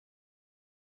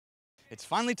It's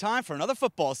finally time for another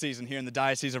football season here in the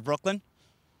Diocese of Brooklyn.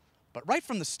 But right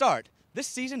from the start, this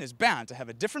season is bound to have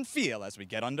a different feel as we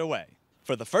get underway.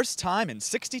 For the first time in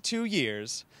 62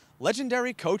 years,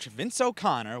 legendary coach Vince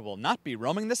O'Connor will not be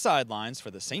roaming the sidelines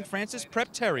for the St. Francis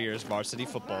Prep Terriers varsity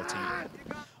football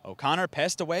team. O'Connor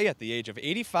passed away at the age of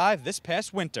 85 this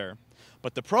past winter,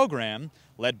 but the program,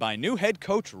 led by new head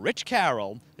coach Rich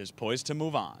Carroll, is poised to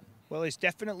move on. Well, there's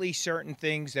definitely certain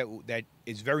things that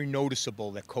is very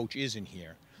noticeable that Coach isn't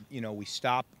here. You know, we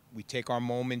stop, we take our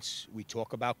moments, we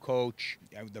talk about Coach.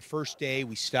 The first day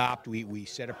we stopped, we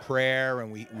said a prayer, and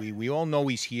we all know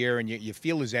he's here, and you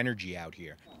feel his energy out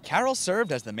here. Carroll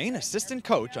served as the main assistant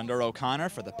coach under O'Connor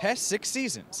for the past 6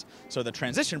 seasons, so the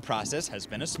transition process has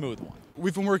been a smooth one.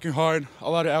 We've been working hard,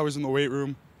 a lot of hours in the weight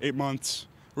room, 8 months.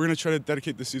 We're going to try to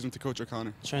dedicate this season to Coach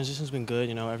O'Connor. Transition's been good,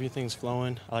 everything's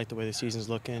flowing. I like the way the season's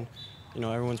looking.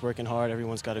 Everyone's working hard,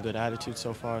 everyone's got a good attitude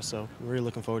so far, so I'm really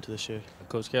looking forward to this year.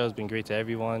 Coach Carroll's been great to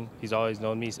everyone. He's always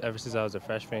known me ever since I was a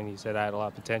freshman. He said I had a lot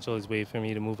of potential. He's waiting for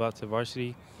me to move out to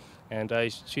varsity, and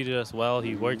he's treated us well.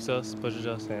 He works us, pushes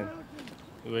us, and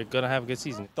we're going to have a good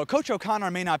season. Though Coach O'Connor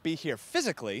may not be here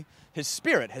physically, his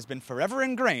spirit has been forever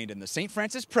ingrained in the St.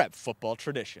 Francis Prep football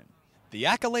tradition. The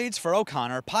accolades for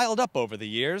O'Connor piled up over the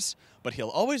years, but he'll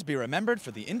always be remembered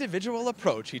for the individual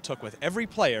approach he took with every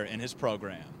player in his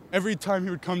program. Every time he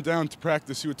would come down to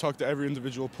practice, he would talk to every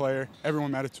individual player.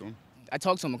 Everyone mattered to him. I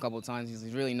talked to him a couple of times.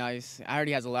 He's really nice. I heard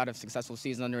he has a lot of successful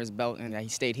seasons under his belt, and that he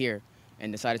stayed here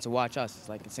and decided to watch us.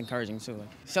 It's encouraging too.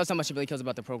 It shows how much he really cares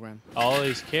about the program. I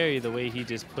always carry the way he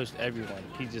just pushed everyone.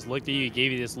 He just looked at you, he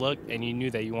gave you this look, and you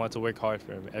knew that you wanted to work hard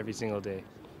for him every single day.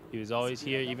 He was always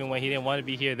here, even when he didn't want to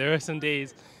be here. There were some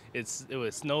days it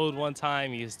was snowed one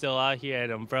time. He was still out here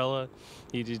at umbrella.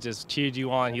 He just cheered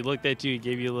you on. He looked at you,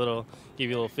 gave you a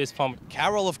little fist pump.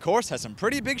 Carroll, of course, has some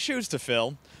pretty big shoes to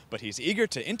fill, but he's eager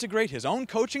to integrate his own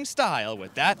coaching style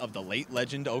with that of the late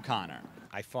legend O'Connor.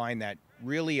 I find that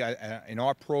really in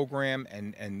our program,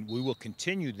 and we will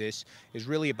continue this, is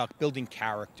really about building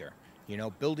character.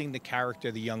 Building the character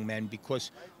of the young men,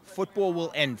 because football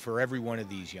will end for every one of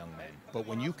these young men. But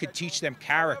when you could teach them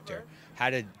character, how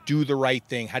to do the right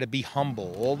thing, how to be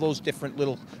humble, all those different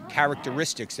little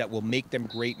characteristics that will make them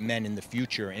great men in the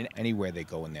future and anywhere they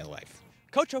go in their life.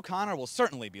 Coach O'Connor will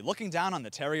certainly be looking down on the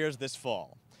Terriers this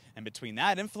fall. And between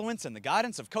that influence and the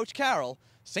guidance of Coach Carroll,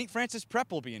 St. Francis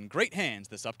Prep will be in great hands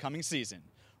this upcoming season.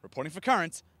 Reporting for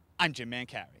Currents, I'm Jim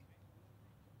Mancari.